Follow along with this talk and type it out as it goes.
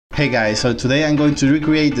Hey guys, so today I'm going to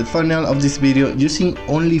recreate the thumbnail of this video using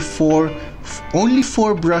only four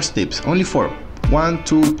brush tips. Only four. 1,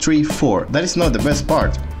 2, 3, 4. That is not the best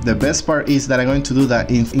part. The best part is that I'm going to do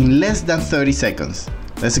that in less than 30 seconds.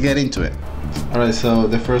 Let's get into it. Alright, so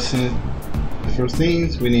the first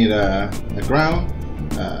things we need a ground,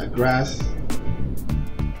 grass,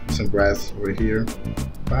 some grass over here.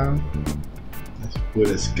 Wow. Let's put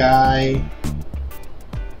a sky.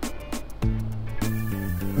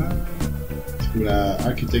 Let's put a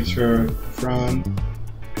architecture front,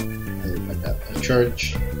 like a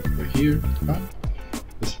church over here.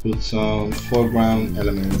 Let's put some foreground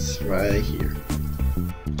elements right here.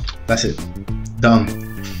 That's it. Done.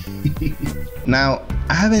 Now,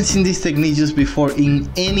 I haven't seen this technique used before in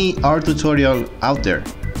any art tutorial out there.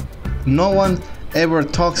 No one ever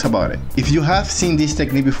talks about it. If you have seen this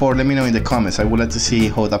technique before, let me know in the comments. I would like to see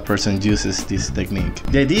how that person uses this technique.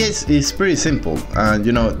 The idea is pretty simple.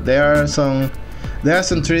 You know, there are some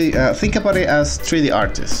 3D, think about it as 3D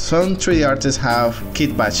artists. Some 3D artists have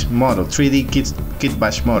kit batch models, 3D kit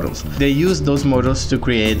batch models. They use those models to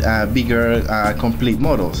create bigger, complete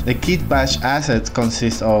models. The kit batch assets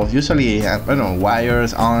consist of usually, I don't know,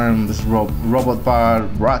 wires, arms, robot part,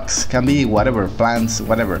 rocks, can be whatever, plants,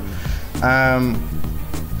 whatever. And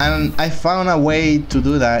I found a way to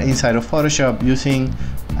do that inside of Photoshop using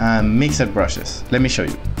mixed brushes. Let me show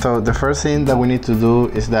you. So the first thing that we need to do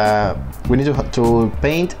is that we need to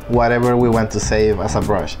paint whatever we want to save as a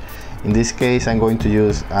brush. In this case, I'm going to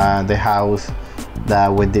use the house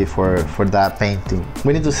that we did for that painting.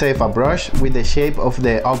 We need to save a brush with the shape of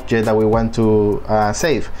the object that we want to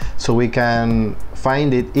save, so we can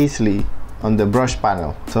find it easily on the brush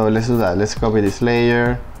panel. So let's do that. Let's copy this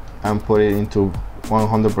layer and put it into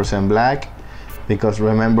 100% black. Because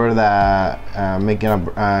remember that making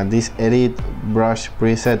this edit brush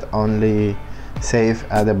preset only save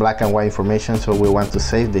the black and white information, so we want to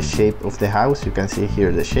save the shape of the house. You can see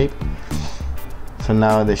here the shape. So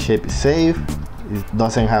now the shape is saved. It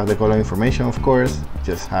doesn't have the color information, of course. It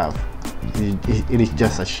is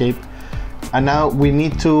just a shape. And now we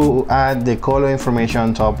need to add the color information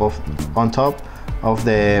on top of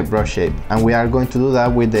the brush shape, and we are going to do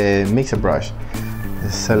that with the mixer brush.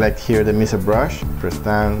 Select here the mixer brush, press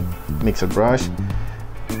down, mixer brush.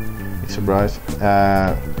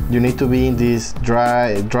 You need to be in this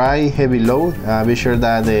dry heavy load. Be sure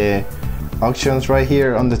that the options right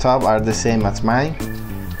here on the top are the same as mine.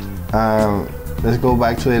 Let's go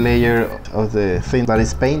back to the layer of the thing that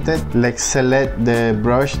is painted. Let's select the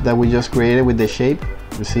brush that we just created with the shape.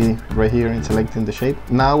 You see right here in selecting the shape.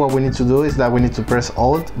 Now what we need to do is that we need to press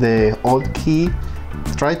Alt, the Alt key.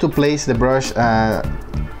 Try to place the brush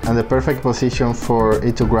in the perfect position for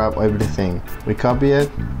it to grab everything. We copy it,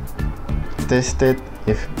 test it.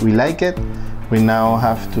 If we like it, we now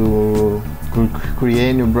have to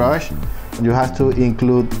create a new brush. You have to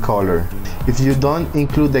include color. If you don't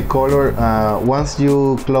include the color, once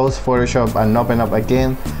you close Photoshop and open up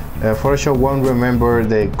again, Photoshop won't remember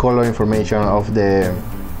the color information of the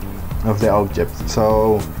object.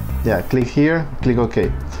 So yeah, click here, click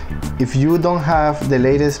OK. If you don't have the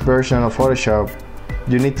latest version of Photoshop,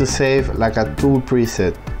 you need to save like a tool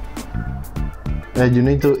preset. You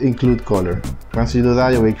need to include color. Once you do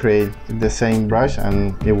that, you will create the same brush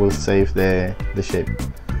and it will save the shape.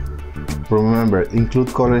 Remember,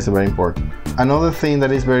 include color is very important. Another thing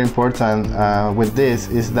that is very important with this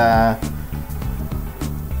is that,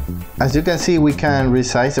 as you can see, we can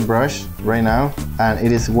resize the brush right now and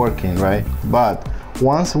it is working, right? But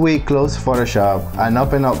once we close Photoshop and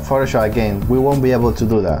open up Photoshop again, we won't be able to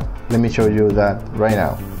do that. Let me show you that right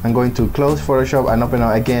now. I'm going to close Photoshop and open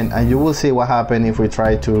up again, and you will see what happens if we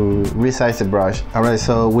try to resize the brush. Alright,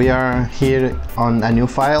 so we are here on a new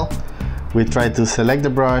file. We try to select the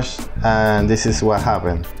brush and this is what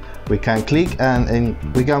happened. We can click and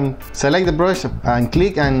we can select the brush and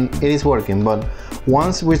click and it is working. But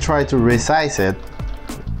once we try to resize it,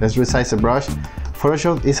 let's resize the brush,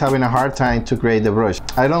 Photoshop is having a hard time to create the brush.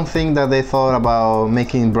 I don't think that they thought about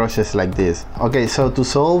making brushes like this. Okay, so to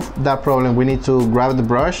solve that problem, we need to grab the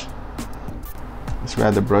brush. Let's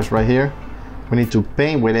grab the brush right here. We need to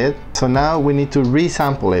paint with it. So now we need to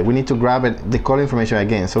resample it. We need to grab the color information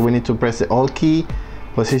again. So we need to press the Alt key,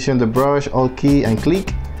 position the brush, Alt key, and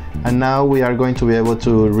click. And now we are going to be able to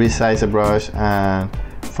resize the brush, and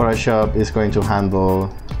Photoshop is going to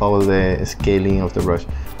handle all the scaling of the brush.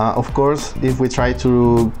 Of course, if we try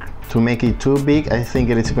to make it too big, I think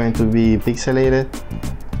it is going to be pixelated,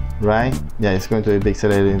 right? Yeah, it's going to be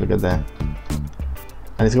pixelated. Look at that,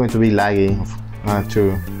 and it's going to be laggy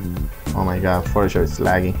too. Oh my god, Photoshop is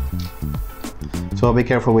laggy. So be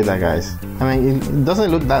careful with that, guys. I mean, it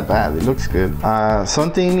doesn't look that bad, it looks good.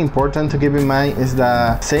 Something important to keep in mind is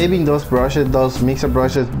that saving those brushes, those mixer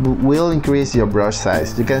brushes, will increase your brush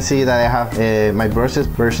size. You can see that I have my brushes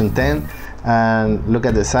version 10, and look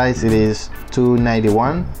at the size, it is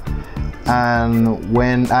 291. And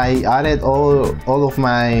when I added all of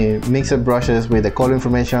my mixer brushes with the color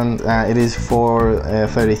information, it is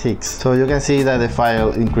 436. So you can see that the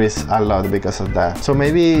file increased a lot because of that. So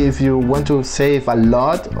maybe if you want to save a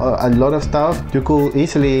lot of stuff, you could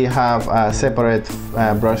easily have a separate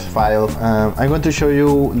brush file. I'm going to show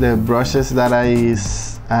you the brushes that I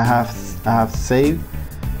have saved.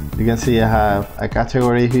 You can see I have a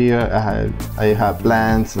category here. I have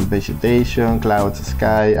plants and vegetation, clouds,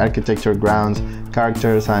 sky, architecture, grounds,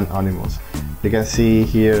 characters, and animals. You can see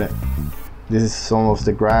here, this is some of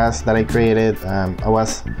the grass that I created. I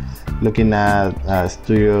was looking at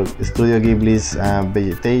Studio Ghibli's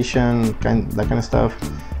vegetation, that kind of stuff.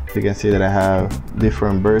 You can see that I have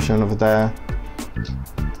different versions of that.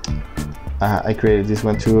 I created this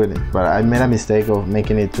one too, but I made a mistake of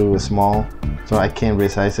making it too small, so I can't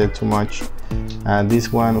resize it too much.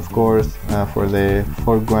 This one, of course, for the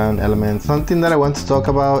foreground element. Something that I want to talk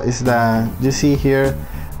about is that you see here,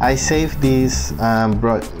 I saved this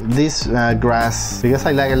grass because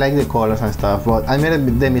I like the colors and stuff, but I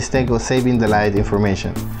made the mistake of saving the light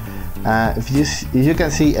information. If you can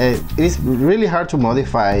see, it is really hard to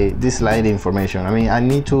modify this light information. I mean, I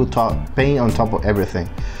need to paint on top of everything.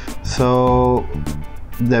 So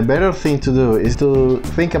the better thing to do is to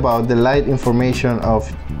think about the light information of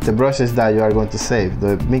the brushes that you are going to save,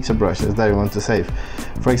 the mixer brushes that you want to save.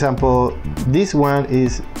 For example, this one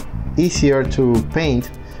is easier to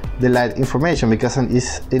paint the light information because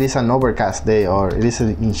it is an overcast day, or it is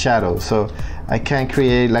in shadow. So I can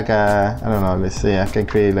create like a, I don't know, let's say I can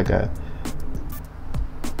create like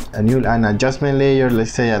an adjustment layer.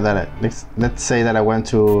 Let's say that I want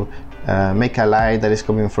to make a light that is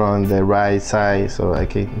coming from the right side, so I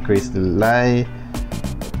can increase the light,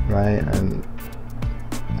 right, and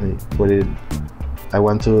put it. I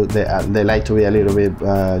want the light to be a little bit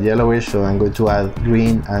yellowish, so I'm going to add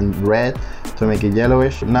green and red to make it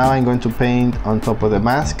yellowish. Now I'm going to paint on top of the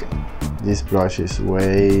mask. This brush is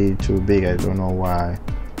way too big, I don't know why.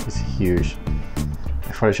 It's huge.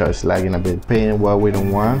 Photoshop is lagging a bit. Paint what we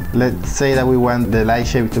don't want. Let's say that we want the light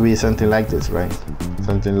shape to be something like this, right?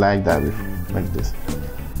 Something like that, like this.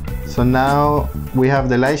 So now we have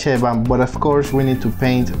the light shape, but of course we need to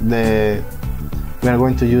paint we are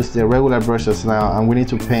going to use the regular brushes now, and we need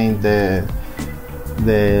to paint the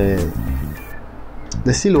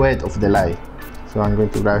silhouette of the light. So I'm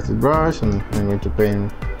going to grab the brush and I'm going to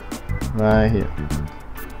paint right here.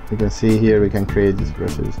 You can see here we can create these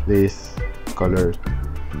brushes, these colors.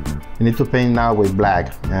 You need to paint now with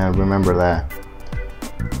black, and remember that.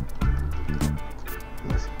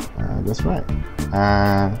 That's right.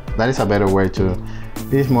 That is a better way to.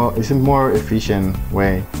 It's a more efficient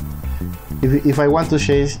way. If I want to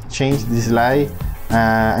change this light,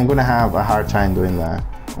 I'm gonna have a hard time doing that,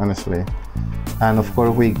 honestly. And of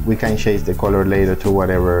course, we can change the color later to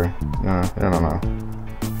whatever. I don't know.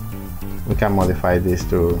 We can modify this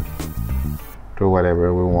to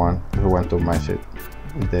whatever we want. If we want to match it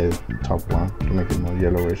with the top one to make it more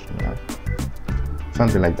yellowish,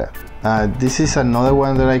 something like that. This is another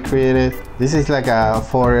one that I created. This is like a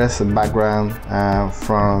forest background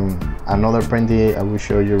from another painting I will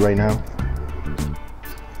show you right now.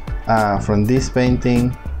 From this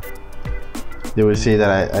painting, you will see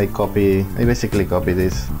that I basically copy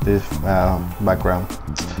this background.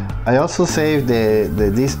 I also saved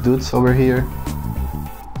these dudes over here.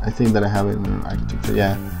 I think that I have it in architecture.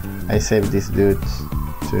 Yeah, I saved these dudes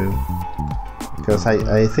too, because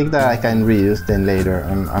I think that I can reuse them later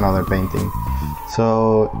on another painting.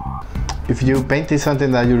 So if you painted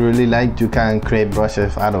something that you really like, you can create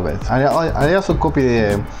brushes out of it. I also copy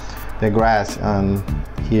the grass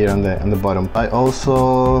here on the bottom. I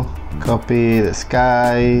also copy the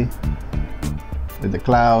sky with the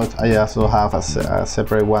clouds. I also have a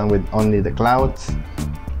separate one with only the clouds.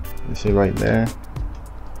 You see right there,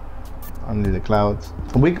 only the clouds.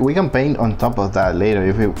 We can paint on top of that later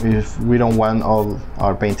if we don't want all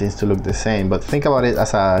our paintings to look the same, but think about it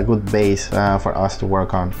as a good base for us to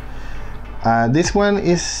work on. This one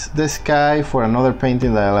is the sky for another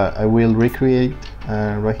painting that I will recreate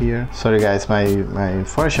right here. Sorry guys, my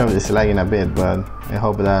Photoshop is lagging a bit, but I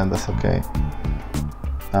hope that's okay.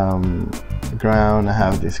 The ground, I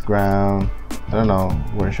have this ground. I don't know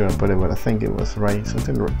where should I put it, but I think it was right,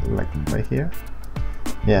 something like right here.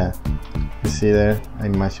 Yeah, you see there, it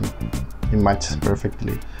matches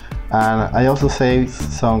perfectly. And I also saved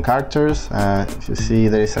some characters. If you see,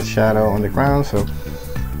 there is a shadow on the ground, so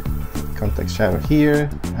context shadow here,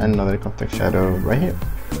 and another context shadow right here.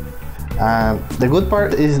 The good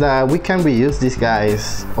part is that we can reuse these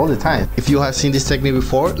guys all the time. If you have seen this technique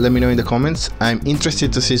before, let me know in the comments. I'm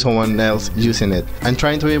interested to see someone else using it. I'm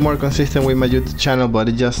trying to be more consistent with my YouTube channel, but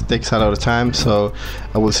it just takes a lot of time, so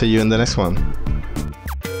I will see you in the next one.